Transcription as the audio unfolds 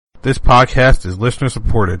This podcast is listener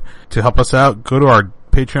supported. To help us out, go to our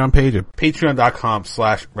Patreon page at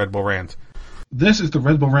patreon.com/Red Bull Rant. This is the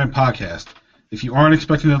Red Bull Rant podcast. If you aren't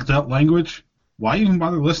expecting adult language, why even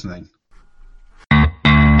bother listening?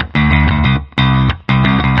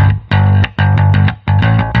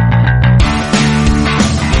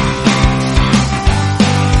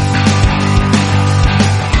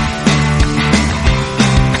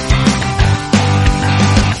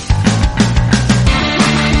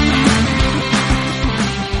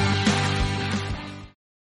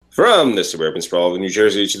 From the suburban sprawl of New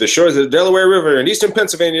Jersey to the shores of the Delaware River in eastern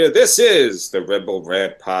Pennsylvania, this is the Red Bull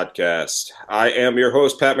Rant Podcast. I am your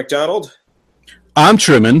host, Pat McDonald. I'm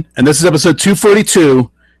Truman, and this is episode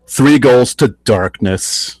 242, 3 Goals to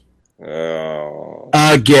Darkness. Oh.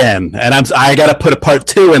 Again, and I got to put a part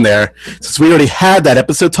 2 in there. Since we already had that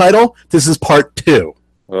episode title, this is part 2.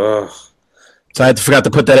 Ugh. So I forgot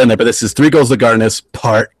to put that in there, but this is 3 Goals to Darkness,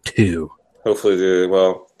 part 2. Hopefully,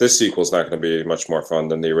 this sequel's not going to be much more fun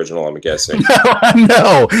than the original, I'm guessing.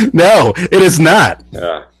 No, it is not.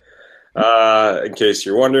 Yeah. In case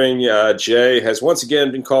you're wondering, Jay has once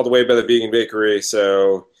again been called away by the Vegan Bakery,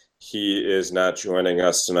 so he is not joining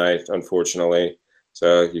us tonight, unfortunately.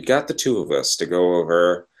 So you got the two of us to go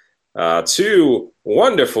over 2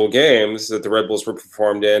 wonderful games that the Red Bulls were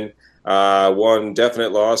performed in. One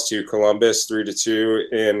definite loss to Columbus,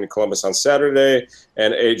 3-2 in Columbus on Saturday,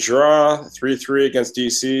 and a draw 3-3 against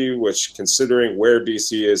DC, which, considering where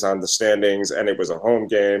DC is on the standings, and it was a home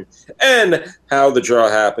game, and how the draw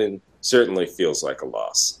happened, certainly feels like a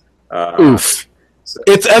loss. Oof. So,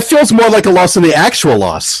 it feels more like a loss than the actual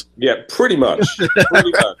loss. Yeah, pretty much.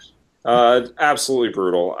 Absolutely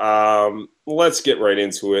brutal. Let's get right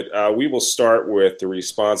into it. We will start with the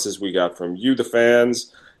responses we got from you, the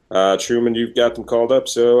fans. Truman, you've got them called up,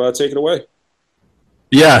 so take it away.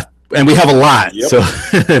 Yeah, and we have a lot. Yep. So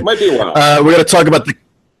it might be a while. We're going to talk about the...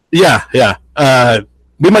 Yeah.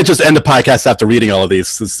 We might just end the podcast after reading all of these,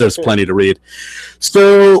 since there's plenty to read.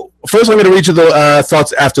 So first I'm going to read you the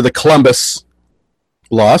thoughts after the Columbus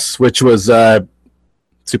loss, which was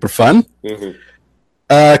super fun.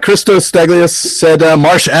 Mm-hmm. Christos Staglias said,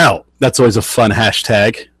 Marsh out. That's always a fun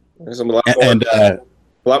hashtag. There's a lot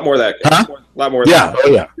more of that. Huh? A lot more of that.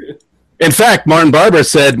 Oh, yeah. In fact, Martin Barber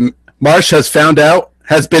said Marsh has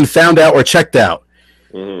been found out or checked out.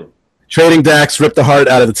 Mm-hmm. Trading Dax ripped the heart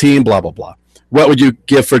out of the team, blah, blah, blah. What would you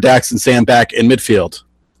give for Dax and Sam back in midfield?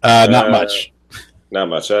 Not much. Not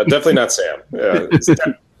much. Definitely not Sam. Yeah,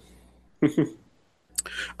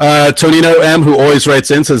 Tonino M., who always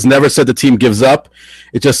writes in, says, never said the team gives up.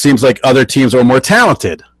 It just seems like other teams are more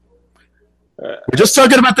talented. We're just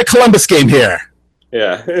talking about the Columbus game here.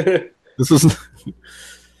 Yeah. This is...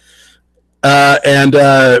 and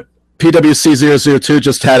PWC002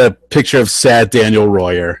 just had a picture of sad Daniel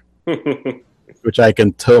Royer, which I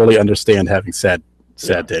can totally understand having sad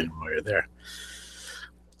Daniel Royer there.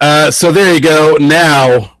 So there you go.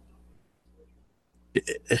 Now,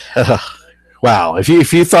 wow, if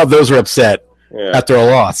you thought those were upset after a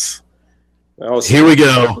loss, here we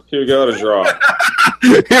go. Here we go to draw.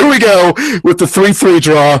 Here we go with the 3-3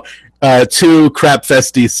 draw to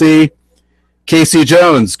Crapfest DC. Casey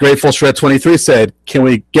Jones, Grateful Shred 23 said, can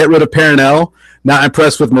we get rid of Paranel? Not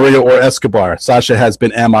impressed with Murillo or Escobar. Sasha has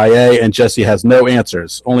been MIA and Jesse has no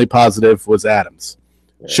answers. Only positive was Adams.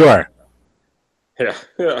 Yeah. Sure. Yeah.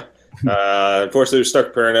 Unfortunately, we're stuck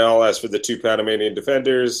with Paranel. As for the 2 Panamanian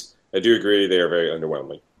defenders, I do agree they are very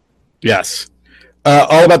underwhelming. Yes.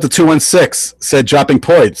 All about the 216 said dropping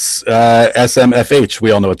points. SMFH.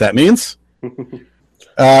 We all know what that means.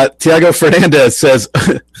 Tiago Fernandez says,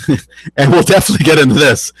 and we'll definitely get into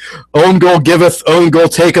this, own goal giveth, own goal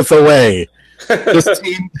taketh away.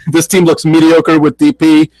 This team looks mediocre with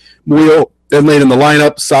DP. Murillo then late in the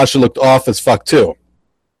lineup. Sasha looked off as fuck too.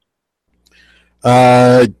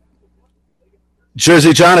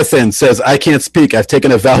 Jersey Jonathan says, I can't speak. I've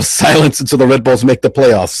taken a vow of silence until the Red Bulls make the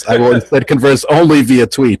playoffs. I will instead converse only via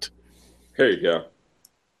tweet. There you go.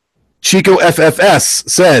 Chico FFS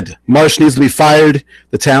said, Marsh needs to be fired.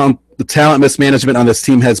 The talent mismanagement on this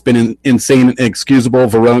team has been insane and inexcusable.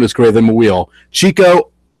 Verone is greater than Muil. Chico,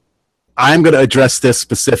 I'm going to address this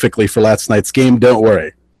specifically for last night's game. Don't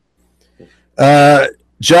worry.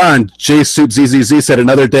 John, J Soup ZZZ said,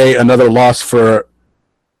 another day, another loss for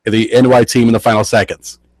the NY team in the final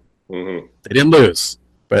seconds. Mm-hmm. They didn't lose,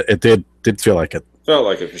 but it did feel like it. Felt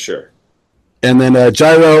like it for sure. And then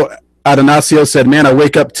Gyro Adonacio said, man, I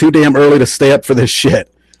wake up too damn early to stay up for this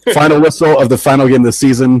shit. Final whistle of the final game of the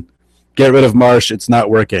season. Get rid of Marsh. It's not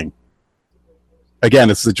working. Again,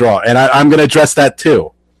 it's a draw. And I'm going to address that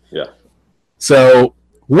too. Yeah. So,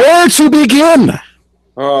 where to begin?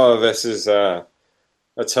 Oh, this is a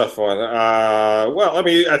tough one. Well, I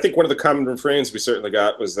mean, I think one of the common refrains we certainly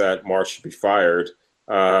got was that Marsh should be fired.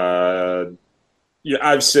 Yeah,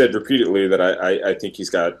 I've said repeatedly that I think he's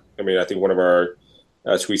got. I mean, I think one of our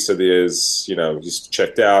tweets said is, he's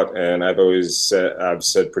checked out, and I've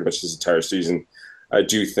said pretty much his entire season. I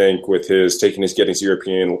do think with his getting his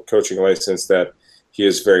European coaching license that he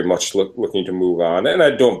is very much looking to move on, and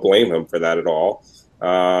I don't blame him for that at all.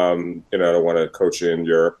 I don't want to coach in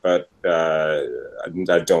Europe, but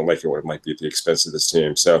I don't like it when it might be at the expense of this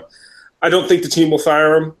team. So I don't think the team will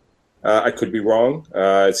fire him. I could be wrong.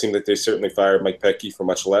 It seemed like they certainly fired Mike Petke for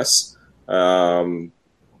much less.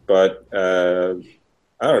 But I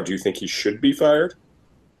don't know. Do you think he should be fired?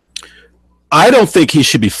 I don't think he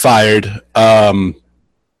should be fired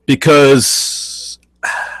because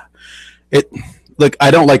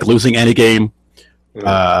I don't like losing any game.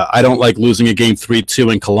 I don't like losing a game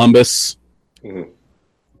 3-2 in Columbus. Mm-hmm.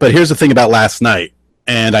 But here's the thing about last night,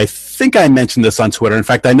 and I think I mentioned this on Twitter. In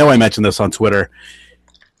fact, I know I mentioned this on Twitter.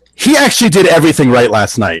 He actually did everything right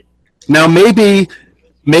last night. Now, maybe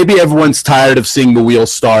everyone's tired of seeing the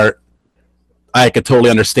wheels start. I could totally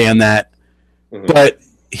understand that. Mm-hmm. But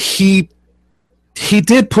he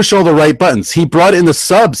did push all the right buttons. He brought in the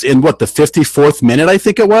subs in, the 54th minute, I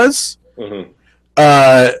think it was? Mm-hmm.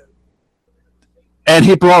 And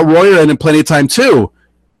he brought Royer in plenty of time, too.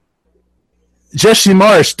 Jesse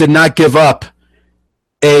Marsch did not give up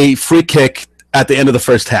a free kick at the end of the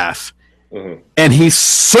first half. Mm-hmm. And he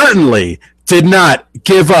certainly did not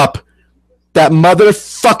give up that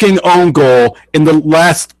motherfucking own goal in the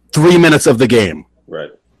last 3 minutes of the game.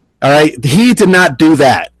 Right. All right? He did not do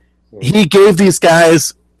that. Mm-hmm. He gave these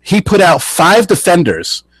guys – he put out 5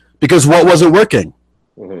 defenders because what wasn't working?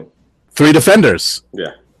 Mm-hmm. 3 defenders.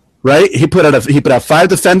 Yeah. Right? He put out 5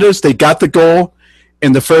 defenders. They got the goal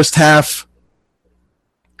in the first half.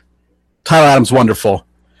 Tyler Adams, wonderful.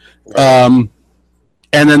 Right.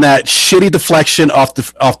 And then that shitty deflection off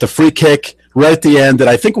the free kick right at the end that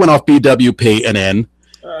I think went off BWP and in.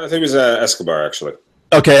 I think it was Escobar, actually.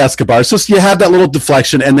 Okay, Escobar. So you have that little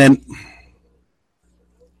deflection, and then,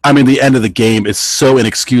 I mean, the end of the game is so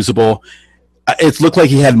inexcusable. It looked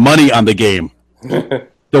like he had money on the game,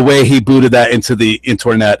 the way he booted that into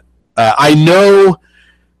our net. I know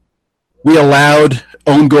we allowed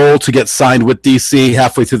own goal to get signed with DC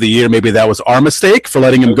halfway through the year. Maybe that was our mistake for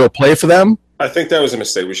letting him go play for them. I think that was a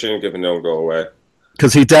mistake. We shouldn't give an own goal away.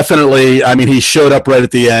 Because he definitely, I mean, he showed up right at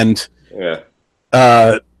the end. Yeah.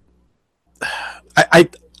 I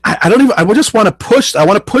don't even, I just want to push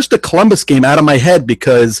the Columbus game out of my head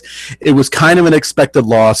because it was kind of an expected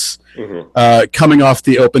loss, coming off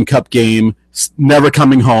the Open Cup game, never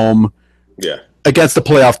coming home. Yeah. Against the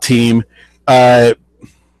playoff team. I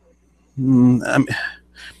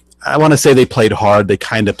want to say they played hard. They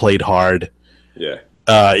kind of played hard. Yeah.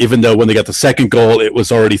 Even though when they got the second goal, it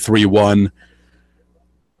was already 3-1.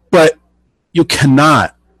 But you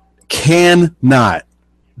cannot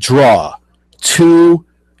draw 2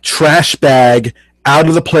 trash bag out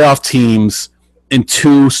of the playoff teams in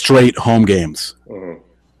 2 straight home games. Mm-hmm.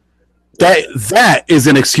 That is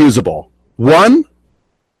inexcusable. One,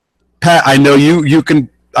 Pat, I know you can.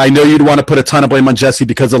 I know you'd want to put a ton of blame on Jesse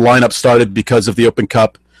because the lineup started because of the Open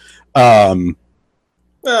Cup. No,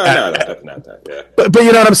 definitely not that. Yeah. But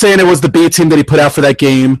you know what I'm saying? It was the B team that he put out for that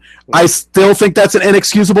game. Mm-hmm. I still think that's an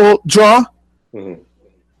inexcusable draw. Mm-hmm.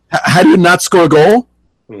 How do you not score a goal?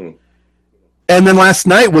 Mm-hmm. And then last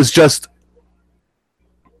night was just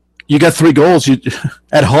you got 3 goals. You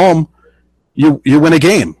at home, you win a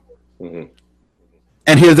game. Mm-hmm.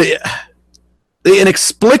 And here they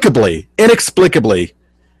inexplicably, if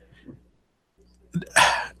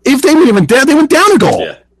they were even down, they went down a goal.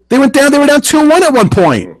 Yeah. They were down 2-1 at one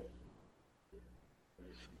point.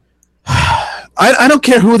 I don't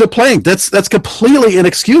care who they're playing. That's completely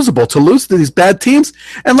inexcusable to lose to these bad teams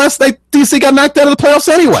unless DC got knocked out of the playoffs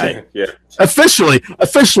anyway. Yeah.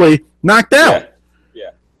 Officially knocked out.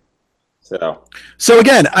 Yeah. So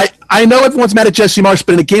again, I know everyone's mad at Jesse Marsch,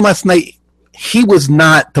 but in the game last night, he was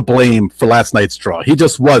not to blame for last night's draw. He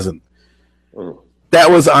just wasn't. Mm.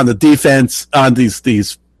 That was on the defense, on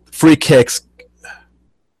these free kicks.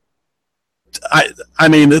 I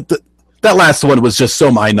mean, that last one was just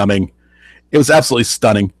so mind-numbing. It was absolutely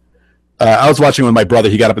stunning. I was watching with my brother.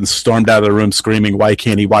 He got up and stormed out of the room screaming, why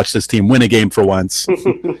can't he watch this team win a game for once?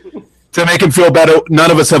 To make him feel better,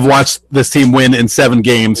 none of us have watched this team win in 7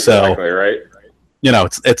 games. Exactly, so, right? You know,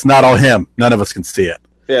 it's not all him. None of us can see it.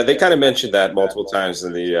 Yeah, they kind of mentioned that multiple times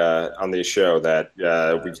in the on the show that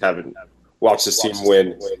we haven't watched this team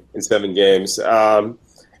win in 7 games.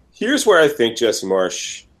 Here's where I think Jesse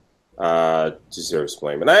Marsch deserves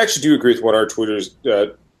blame. And I actually do agree with one of our tweeters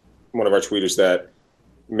that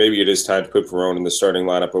maybe it is time to put Verone in the starting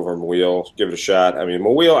lineup over Mouille. Give it a shot. I mean,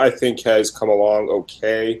 Mouille, I think, has come along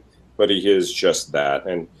okay, but he is just that.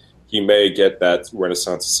 And he may get that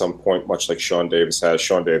renaissance at some point, much like Sean Davis has.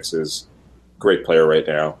 Sean Davis is a great player right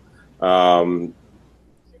now. But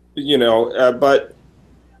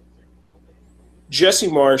Jesse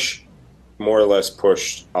Marsch more or less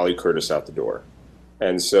pushed Ollie Curtis out the door.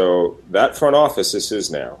 And so that front office is his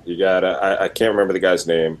now. You got, I can't remember the guy's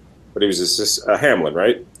name, but he was Hamlin,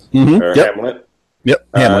 right? Mm-hmm. Or Yep. Hamlet. Yep.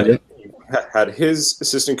 Hamlin. Had his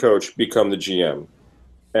assistant coach become the GM.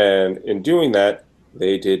 And in doing that,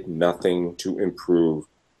 they did nothing to improve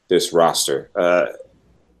this roster.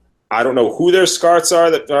 I don't know who their scouts are.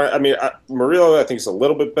 Murillo, I think, is a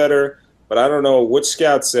little bit better, but I don't know which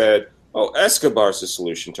scout said, Escobar's the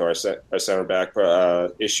solution to our center back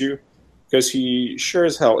issue, because he sure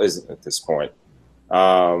as hell isn't at this point.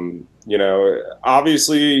 Obviously,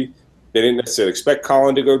 they didn't necessarily expect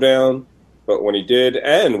Colin to go down, but when he did,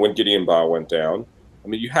 and when Gideon Baugh went down, I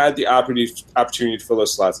mean, you had the opportunity to fill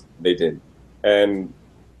those slots. They didn't. And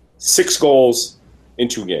 6 goals in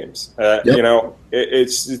 2 games. Yep.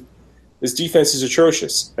 This defense is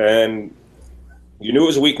atrocious. And you knew it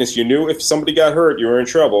was a weakness. You knew if somebody got hurt, you were in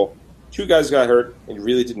trouble. 2 guys got hurt, and you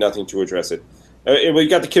really did nothing to address it. We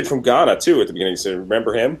got the kid from Ghana, too, at the beginning. So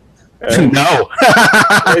remember him? No.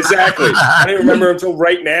 Exactly. I didn't remember him until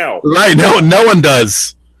right now. Right. No one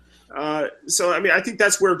does. I think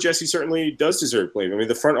that's where Jesse certainly does deserve blame. I mean,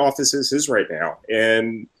 the front office is his right now,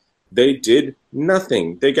 and they did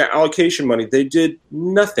nothing. They got allocation money. They did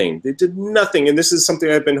nothing. And this is something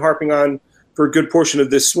I've been harping on for a good portion of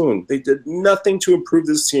this swoon. They did nothing to improve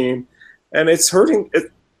this team, and it's hurting.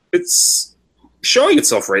 It's showing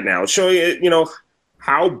itself right now. It's showing it,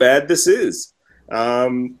 how bad this is.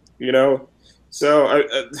 So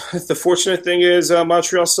the fortunate thing is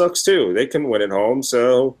Montreal sucks too. They can win at home,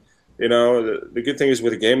 so. The good thing is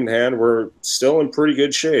with a game in hand, we're still in pretty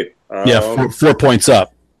good shape. 4 points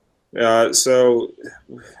up. I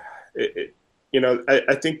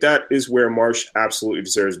think that is where Marsch absolutely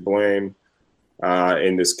deserves blame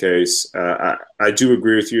in this case. I do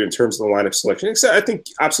agree with you in terms of the lineup selection. Except I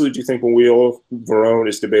absolutely do think Verone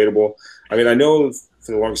is debatable. I mean, I know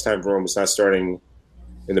for the longest time Verone was not starting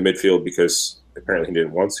in the midfield because apparently he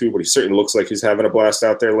didn't want to, but he certainly looks like he's having a blast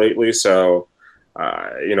out there lately, so...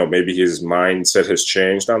 maybe his mindset has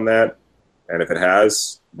changed on that. And if it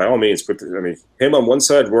has, by all means, him on one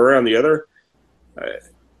side, we're on the other.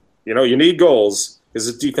 You need goals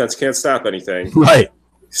because the defense can't stop anything. Right.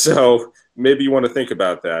 So maybe you want to think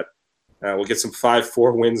about that. We'll get some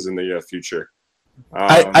 5-4 wins in the future.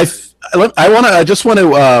 I just want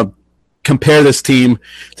to compare this team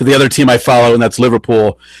to the other team I follow, and that's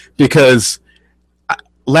Liverpool, because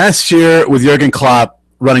last year with Jurgen Klopp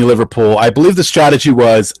running Liverpool, I believe the strategy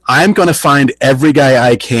was, I'm going to find every guy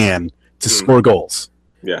I can to score goals.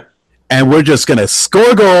 Yeah. And we're just going to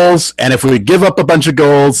score goals, and if we give up a bunch of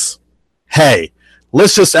goals, hey,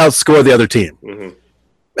 let's just outscore the other team. Mm-hmm.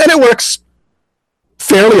 And it works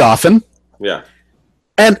fairly often. Yeah.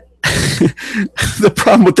 And the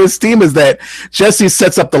problem with this team is that Jesse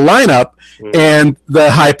sets up the lineup and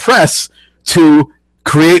the high press to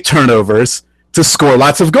create turnovers to score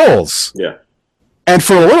lots of goals. Yeah. And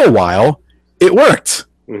for a little while, it worked.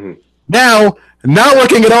 Mm-hmm. Now, not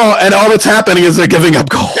working at all, and all that's happening is they're giving up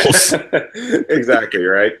goals. Exactly,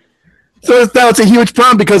 right? So now it's a huge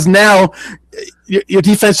problem because now your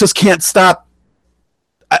defense just can't stop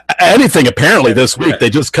anything, apparently, this week. They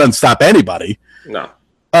just couldn't stop anybody. No.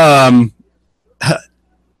 And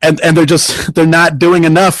they're not doing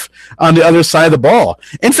enough on the other side of the ball.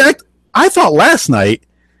 In fact, I thought last night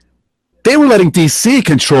they were letting DC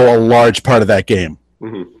control a large part of that game.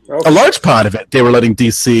 Mm-hmm. A large part of it, they were letting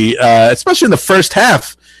DC, especially in the first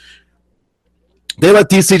half, they let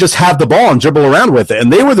DC just have the ball and dribble around with it.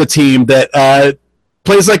 And they were the team that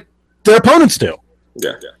plays like their opponents do.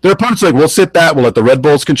 Yeah. Their opponents are like, we'll sit back, we'll let the Red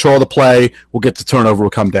Bulls control the play, we'll get the turnover, we'll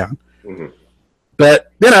come down. Mm-hmm.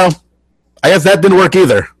 But, I guess that didn't work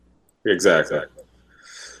either. Exactly.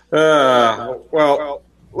 Well,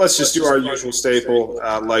 let's just do our usual staple,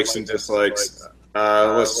 likes and dislikes.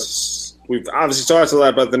 We've obviously talked a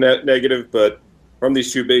lot about the negative, but from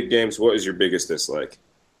these 2 big games, what is your biggest dislike?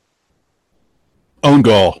 Own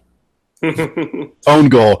goal. Own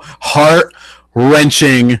goal.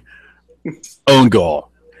 Heart-wrenching own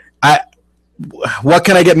goal. What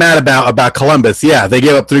can I get mad about Columbus? Yeah, they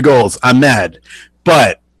gave up 3 goals. I'm mad.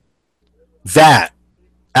 But that,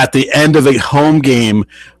 at the end of a home game,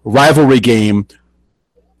 rivalry game,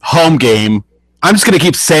 home game, I'm just going to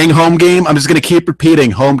keep saying home game. I'm just going to keep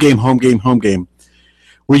repeating home game, home game, home game.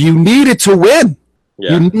 Where you needed to win.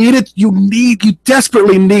 Yeah. You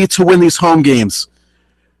desperately need to win these home games.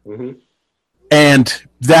 Mm-hmm. And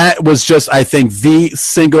that was just, I think, the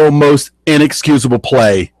single most inexcusable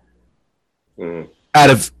play out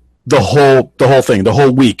of the whole thing, the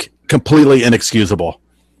whole week. Completely inexcusable.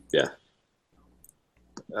 Yeah.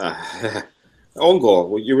 Own goal.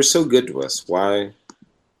 Well, you were so good to us. Why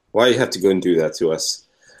you have to go and do that to us?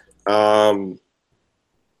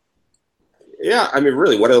 Yeah, I mean,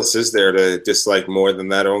 really, what else is there to dislike more than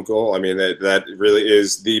that own goal? I mean, that really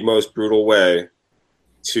is the most brutal way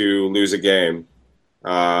to lose a game.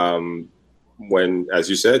 When, as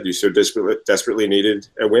you said, you so desperately needed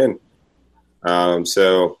a win.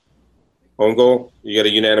 So, own goal, you got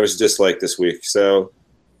a unanimous dislike this week. So,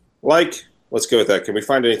 let's go with that. Can we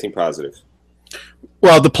find anything positive?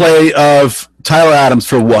 Well, the play of Tyler Adams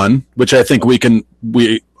for one, which I think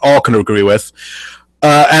we all can agree with.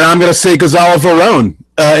 And I'm going to say Gonzalo Verón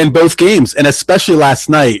in both games, and especially last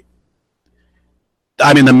night.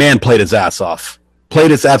 I mean, the man played his ass off. Played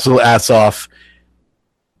his absolute ass off.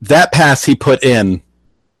 That pass he put in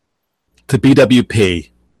to BWP,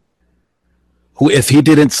 who, if he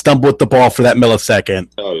didn't stumble with the ball for that millisecond,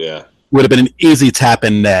 would have been an easy tap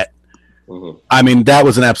in net. Mm-hmm. I mean, that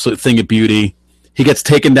was an absolute thing of beauty. He gets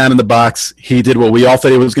taken down in the box. He did what we all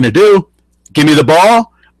thought he was going to do. Give me the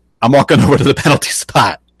ball. I'm walking over to the penalty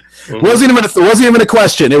spot. Mm-hmm. It wasn't even a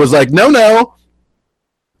question. It was like, no.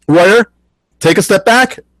 Royer, take a step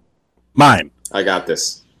back. Mine. I got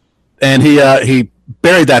this. And he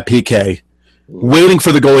buried that PK, waiting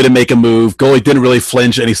for the goalie to make a move. Goalie didn't really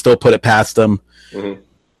flinch, and he still put it past him. Mm-hmm.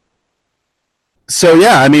 So,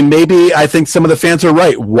 yeah, I mean, maybe I think some of the fans are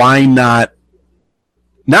right. Why not?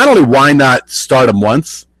 Not only why not start him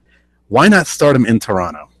once, why not start him in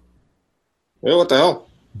Toronto? Yeah, what the hell?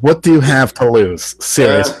 What do you have to lose?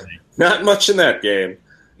 Seriously. Not much in that game.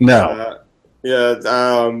 No.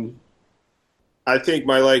 I think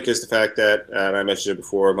my like is the fact that, and I mentioned it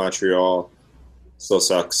before, Montreal still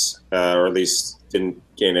sucks, or at least didn't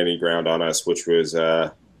gain any ground on us, which was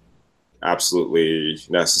absolutely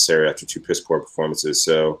necessary after two piss-poor performances.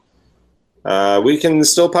 So we can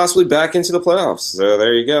still possibly back into the playoffs. So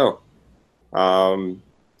there you go.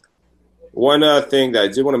 One thing that I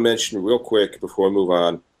did want to mention real quick before we move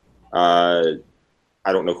on,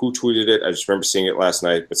 I don't know who tweeted it. I just remember seeing it last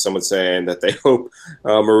night, but someone saying that they hope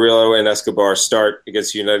Murillo and Escobar start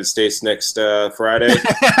against the United States next Friday.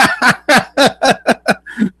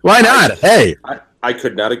 Why not? Hey. I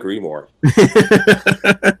could not agree more.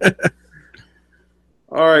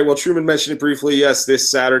 All right, well, Truman mentioned it briefly. Yes, this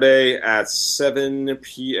Saturday at 7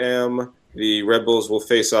 p.m., the Red Bulls will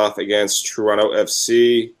face off against Toronto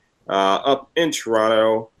FC. Up in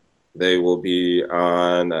Toronto, they will be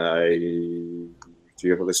on do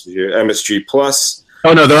you have a list here? MSG Plus.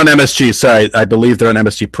 Oh, no, they're on MSG. Sorry, I believe they're on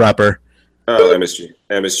MSG proper. Oh,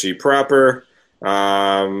 MSG proper.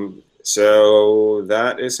 So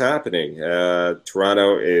that is happening.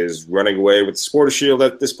 Toronto is running away with the Supporters' Shield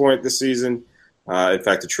at this point this season. In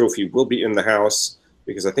fact, the trophy will be in the house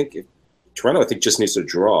because I think Toronto just needs to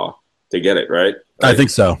draw to get it, right? I think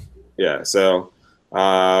so. Yeah, so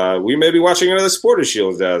we may be watching another Supporters'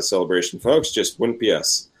 Shield celebration, folks. Just wouldn't be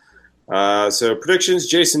us. So predictions,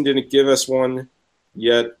 Jason didn't give us one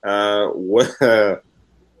yet. What do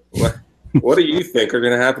you think are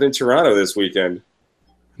going to happen in Toronto this weekend?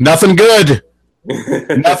 Nothing good.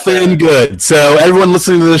 Nothing good. So everyone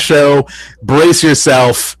listening to the show, brace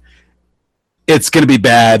yourself. It's going to be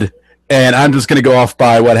bad. And I'm just going to go off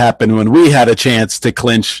by what happened when we had a chance to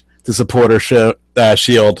clinch the Supporters'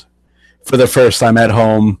 Shield for the first time at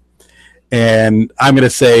home. And I'm going to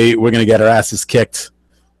say we're going to get our asses kicked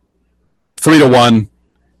 3-1.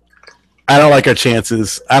 I don't like our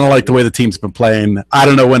chances. I don't like the way the team's been playing. I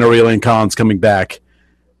don't know when Aurelian Collins coming back.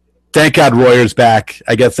 Thank God Royer's back.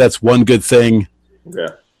 I guess that's one good thing. Yeah.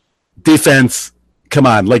 Defense, come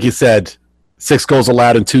on. Like you said, 6 goals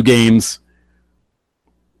allowed in 2 games.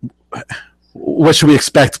 What should we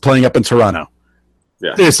expect playing up in Toronto?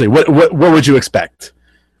 Yeah. Seriously, what would you expect?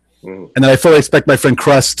 Mm-hmm. And then I fully expect my friend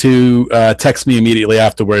Crust to text me immediately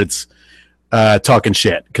afterwards talking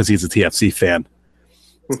shit because he's a TFC fan.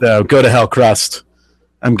 So go to hell, Crust.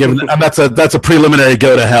 That's a preliminary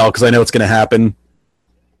go to hell because I know it's going to happen.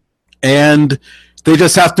 And they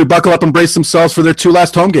just have to buckle up and brace themselves for their 2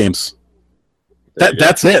 last home games.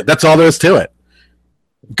 That's it. That's all there is to it.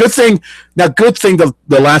 Good thing the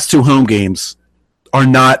last 2 home games are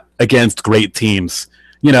not against great teams.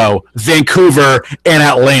 You know, Vancouver and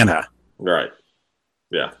Atlanta. Right.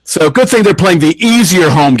 Yeah. So good thing they're playing the easier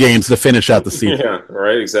home games to finish out the season. Yeah,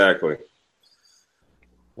 right, exactly.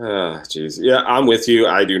 Jeez. Yeah, I'm with you.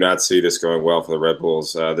 I do not see this going well for the Red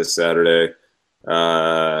Bulls this Saturday.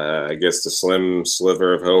 I guess the slim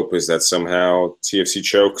sliver of hope is that somehow TFC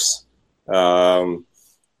chokes. But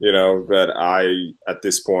at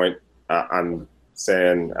this point, I'm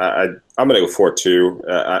saying I'm going to go 4-2.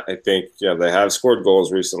 I think they have scored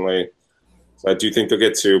goals recently. So I do think they'll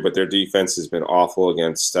get 2, but their defense has been awful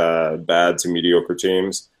against bad to mediocre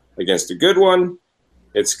teams. Against a good one,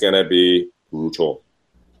 it's going to be brutal.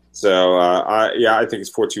 So, I think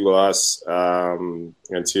it's 4-2 loss. And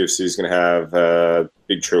TFC is going to have a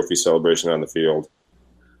big trophy celebration on the field,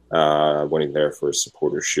 winning there for a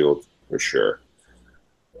supporter shield for sure.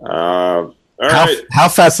 All right. How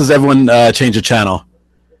fast does everyone change the channel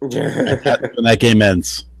when that game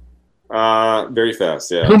ends? Very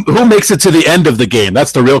fast, yeah. Who makes it to the end of the game?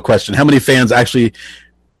 That's the real question. How many fans actually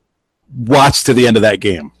watch to the end of that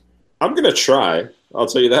game? I'm going to try. I'll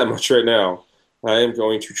tell you that much right now. I am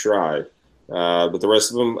going to try. But the rest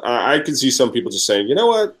of them, I can see some people just saying, you know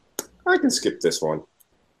what? I can skip this one.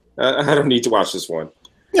 I don't need to watch this one.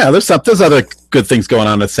 Yeah, there's other good things going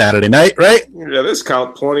on Saturday night, right? Yeah, there's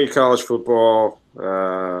plenty of college football.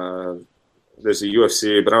 There's a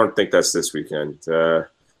UFC, but I don't think that's this weekend.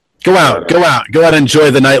 Go out, and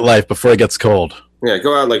enjoy the nightlife before it gets cold. Yeah,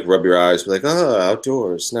 go out, like rub your eyes, be like,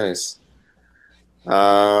 outdoors, nice.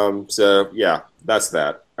 So yeah, that's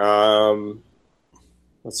that.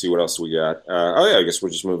 Let's see what else we got. I guess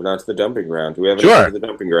we're just moving on to the dumping ground. Do we have anything for the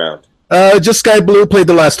dumping ground? Just Sky Blue played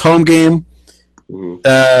the last home game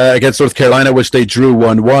against North Carolina, which they drew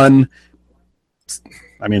 1-1.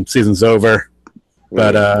 I mean, season's over.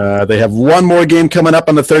 But they have one more game coming up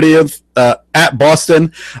on the 30th at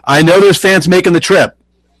Boston. I know there's fans making the trip.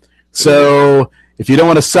 So if you don't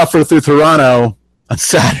want to suffer through Toronto on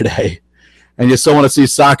Saturday and you still want to see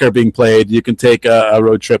soccer being played, you can take a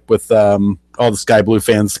road trip with all the Sky Blue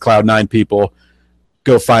fans, the Cloud9 people.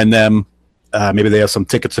 Go find them. Maybe they have some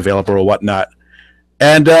tickets available or whatnot.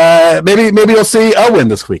 And maybe you'll see a win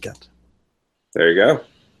this weekend. There you go.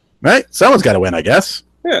 Right? Someone's got to win, I guess.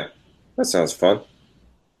 Yeah, that sounds fun.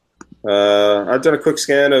 I've done a quick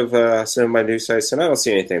scan of some of my news sites, and I don't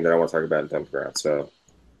see anything that I want to talk about in dumping ground, so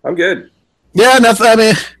I'm good. Yeah, nothing. I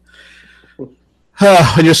mean,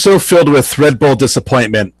 when you're so filled with Red Bull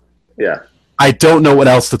disappointment, yeah, I don't know what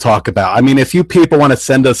else to talk about. I mean, if you people want to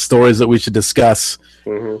send us stories that we should discuss,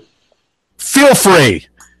 feel free.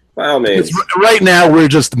 By all means. Right now, we're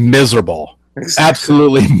just miserable.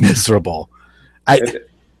 Absolutely miserable.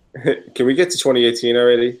 Can we get to 2018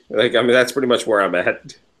 already? That's pretty much where I'm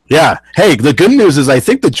at. Yeah. Hey, the good news is I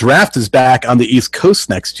think the draft is back on the East Coast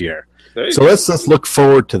next year. So let's just look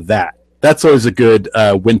forward to that. That's always a good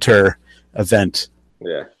winter event.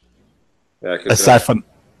 Yeah. Aside from...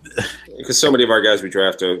 Because so many of our guys we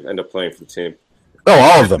draft end up playing for the team. Oh,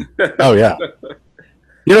 all of them. Oh, yeah.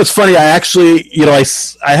 You know, it's funny. I actually,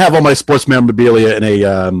 I have all my sports memorabilia in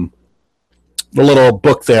a little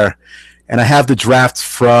book there, and I have the drafts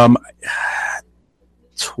from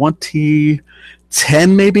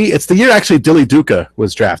 2010, maybe. It's the year actually Dilly Duka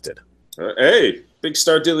was drafted. Hey, big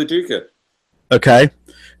star Dilly Duka. Okay,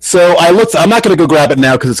 so I looked. I'm not going to go grab it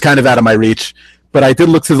now because it's kind of out of my reach. But I did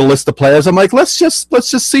look through the list of players. I'm like, let's just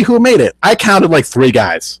see who made it. I counted like 3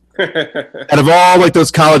 guys. Out of all like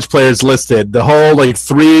those college players listed, the whole like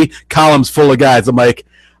 3 columns full of guys. I'm like,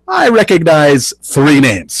 I recognize 3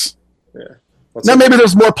 names. Yeah. Now maybe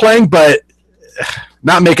there's more playing, but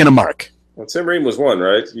not making a mark. Well, Tim Ream was one,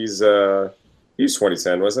 right? He's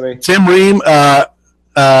 2010, wasn't he? Tim Ream,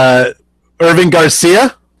 Irving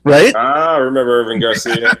Garcia, right? I remember Irving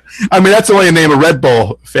Garcia. I mean, that's only a name a Red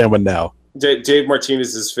Bull fan would know. Dave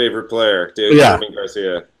Martinez's favorite player, Irving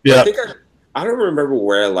Garcia. Yeah. I don't remember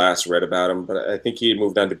where I last read about him, but I think he had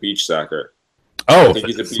moved on to beach soccer. Oh, I think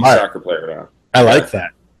he's a beach soccer player now. I like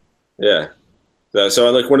that. Yeah. So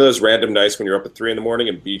on like one of those random nights when you're up at 3 a.m.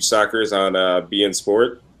 and beach soccer is on beIN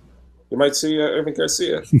Sport, you might see Irving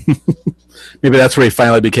Garcia. Maybe that's where he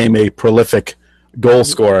finally became a prolific goal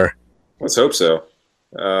scorer. Let's hope so.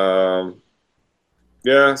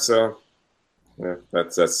 Yeah. So. Yeah,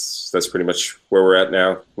 that's pretty much where we're at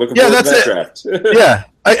now. Looking forward to that draft. Yeah,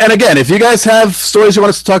 and again, if you guys have stories you want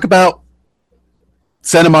us to talk about,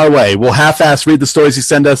 send them our way. We'll half-ass read the stories you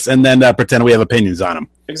send us, and then pretend we have opinions on them.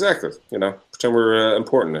 Exactly. Pretend we're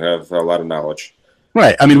important and have a lot of knowledge.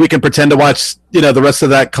 Right. I mean, we can pretend to watch, the rest of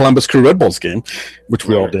that Columbus Crew Red Bulls game, which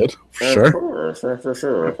we all did. For sure. For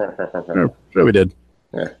sure. Sure we did.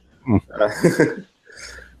 Yeah.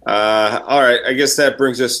 All right, I guess that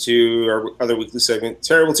brings us to our other weekly segment,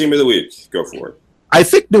 Terrible Team of the Week. Go for it. I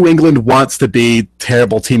think New England wants to be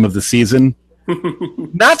terrible team of the season,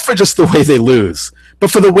 not for just the way they lose, but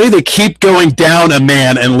for the way they keep going down a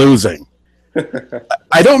man and losing.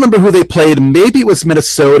 I don't remember who they played. Maybe it was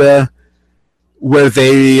Minnesota, where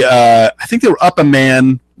they, I think they were up a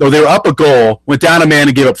man, or they were up a goal, went down a man,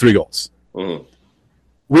 and gave up 3 goals. Mm-hmm.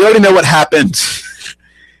 We already know what happened.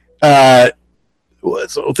 So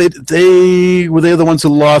they were they the ones who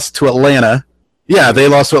lost to Atlanta? Yeah, they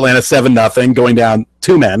lost to Atlanta 7-0, going down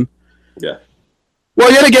 2 men. Yeah.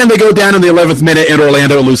 Well, yet again, they go down in the 11th minute, and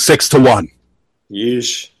Orlando lose 6-1.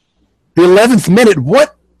 Yeesh. The 11th minute,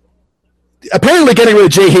 what? Apparently, getting rid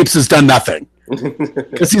of Jay Heaps has done nothing,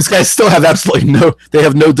 because these guys still have they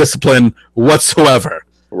have no discipline whatsoever.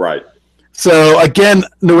 Right. So again,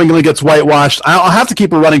 New England gets whitewashed. I'll have to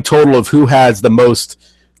keep a running total of who has the most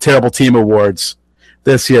terrible team awards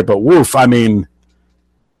this year, but woof, I mean,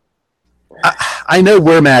 I know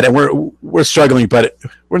we're mad and we're struggling, but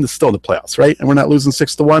we're still in the playoffs, right? And we're not losing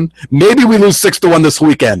 6-1. Maybe we lose 6-1 this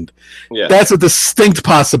weekend. Yeah, that's a distinct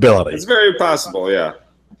possibility. It's very possible, yeah.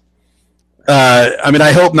 I mean,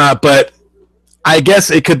 I hope not, but I guess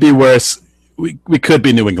it could be worse. We could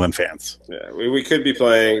be New England fans. Yeah, we could be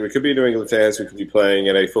playing. We could be New England fans. We could be playing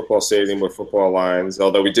in a football stadium with football lines.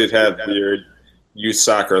 Although we did have weird youth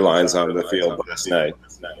soccer lines on the field last night,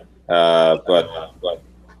 but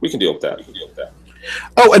we can deal with that.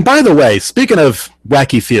 Oh, and by the way, speaking of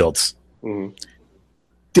wacky fields,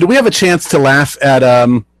 did we have a chance to laugh at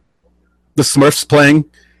the Smurfs playing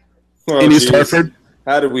in East Hartford?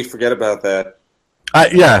 How did we forget about that?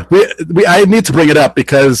 Yeah, I need to bring it up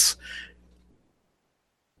because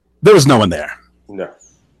there was no one there.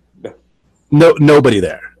 No, nobody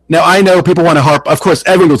there. Now, I know people want to harp. Of course,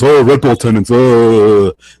 everyone goes, "Oh, Red Bull attendance."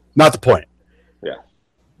 Not the point. Yeah.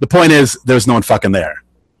 The point is, there's no one fucking there.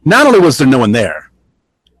 Not only was there no one there,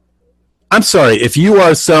 I'm sorry, if you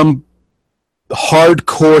are some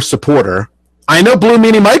hardcore supporter, I know Blue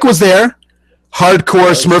Meanie Mike was there,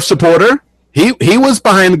 hardcore Smurf supporter. He was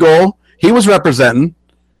behind the goal. He was representing.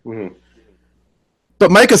 Mm-hmm.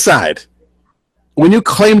 But Mike aside, when you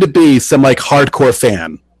claim to be some like hardcore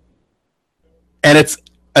fan, and it's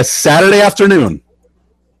a Saturday afternoon,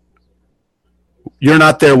 you're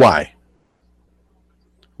not there. Why?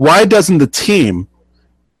 Why doesn't the team,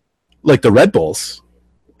 like the Red Bulls,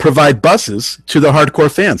 provide buses to the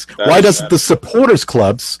hardcore fans? Why doesn't the supporters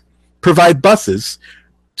clubs provide buses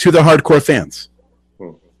to the hardcore fans?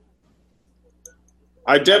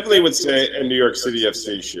 I definitely would say a New York City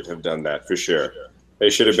FC should have done that for sure. They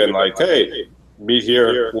should have been like, "Hey, meet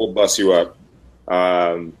here. We'll bus you up."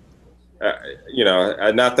 Not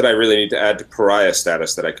that I really need to add to pariah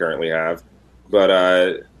status that I currently have, but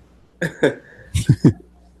I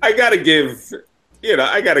gotta give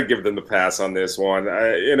them the pass on this one.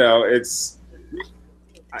 I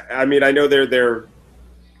know they're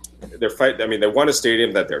fighting. I mean, they won a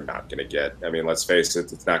stadium that they're not going to get. I mean, let's face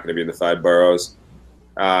it, it's not going to be in the 5 boroughs.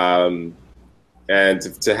 And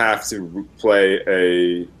to have to play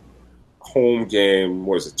a home game,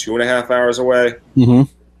 what was it, 2.5 hours away? Mm-hmm.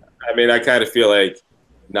 I mean, I kind of feel like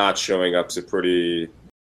not showing up is a pretty.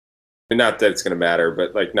 Not that it's going to matter,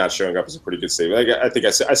 but like not showing up is a pretty good statement. Like I think I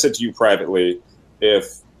said to you privately,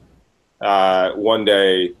 if one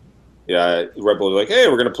day, Red Bull was like, "Hey,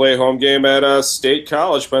 we're going to play a home game at State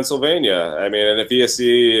College, Pennsylvania." I mean, and if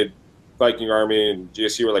ESC, Viking Army, and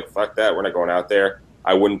GSU were like, "Fuck that, we're not going out there,"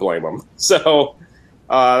 I wouldn't blame them. So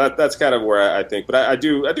that's kind of where I think. But I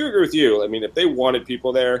do agree with you. I mean, if they wanted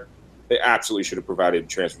people there, they absolutely should have provided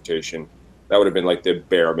transportation. That would have been like the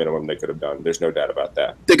bare minimum they could have done. There's no doubt about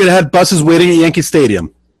that. They could have had buses waiting at Yankee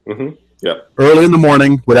Stadium. Mm-hmm. Yeah. Early in the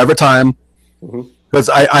morning, whatever time. Because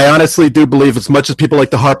I honestly do believe, as much as people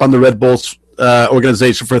like to harp on the Red Bulls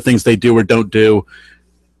organization for things they do or don't do,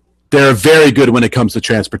 they're very good when it comes to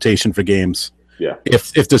transportation for games. Yeah.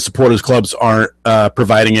 If the supporters clubs aren't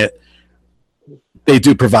providing it, they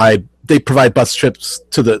do provide. They provide bus trips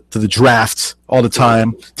to the drafts all the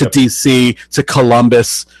time, to DC, to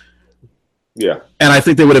Columbus. Yeah. And I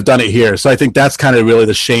think they would have done it here. So I think that's kind of really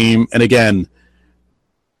the shame. And again,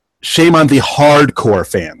 shame on the hardcore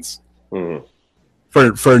fans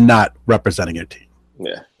for not representing your team.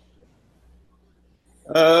 Yeah.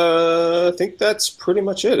 I think that's pretty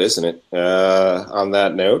much it, isn't it? On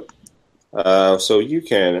that note. So you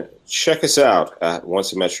can check us out at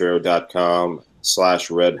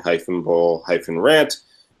onceametro.com/red-bull-rant.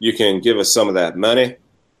 You can give us some of that money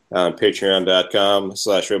on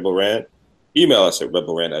patreon.com/redbullrant. Email us at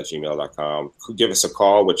redbullrant@gmail.com. Give us a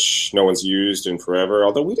call, which no one's used in forever,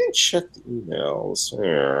 although we didn't check the emails.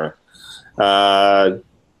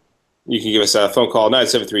 You can give us a phone call,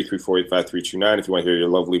 973-348-5329, if you want to hear your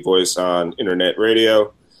lovely voice on internet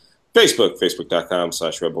radio.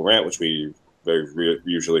 Facebook.com/Red Bull Rant, which we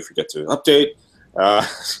usually forget to update.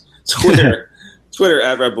 Twitter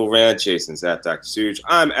at Red Bull Rant. Jason's at Dr. Suge.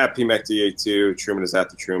 I'm at PMECD82. Truman is at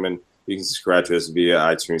The Truman. You can subscribe to us via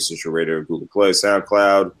iTunes, Stitcher Radio, Google Play,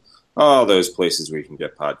 SoundCloud, all those places where you can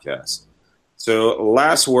get podcasts. So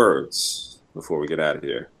last words before we get out of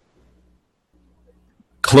here.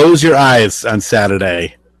 Close your eyes on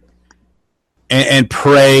Saturday and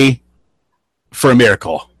pray for a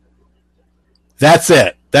miracle. That's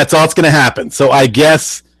it. That's all that's going to happen. So I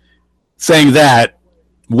guess saying that,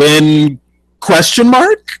 win question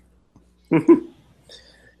mark?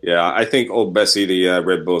 Yeah, I think old Bessie, the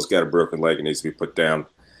Red Bull's got a broken leg and needs to be put down.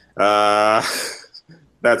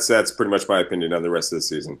 That's pretty much my opinion on the rest of the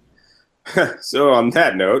season. So on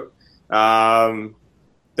that note,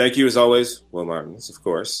 thank you as always, Will Martins, of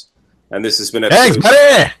course. And this has been episode... Thanks,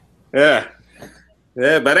 buddy!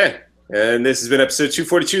 Yeah, buddy. And this has been episode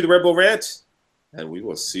 242 of the Red Bull Rant. And we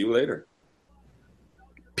will see you later.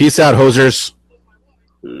 Peace out, hosers.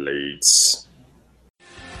 Lates.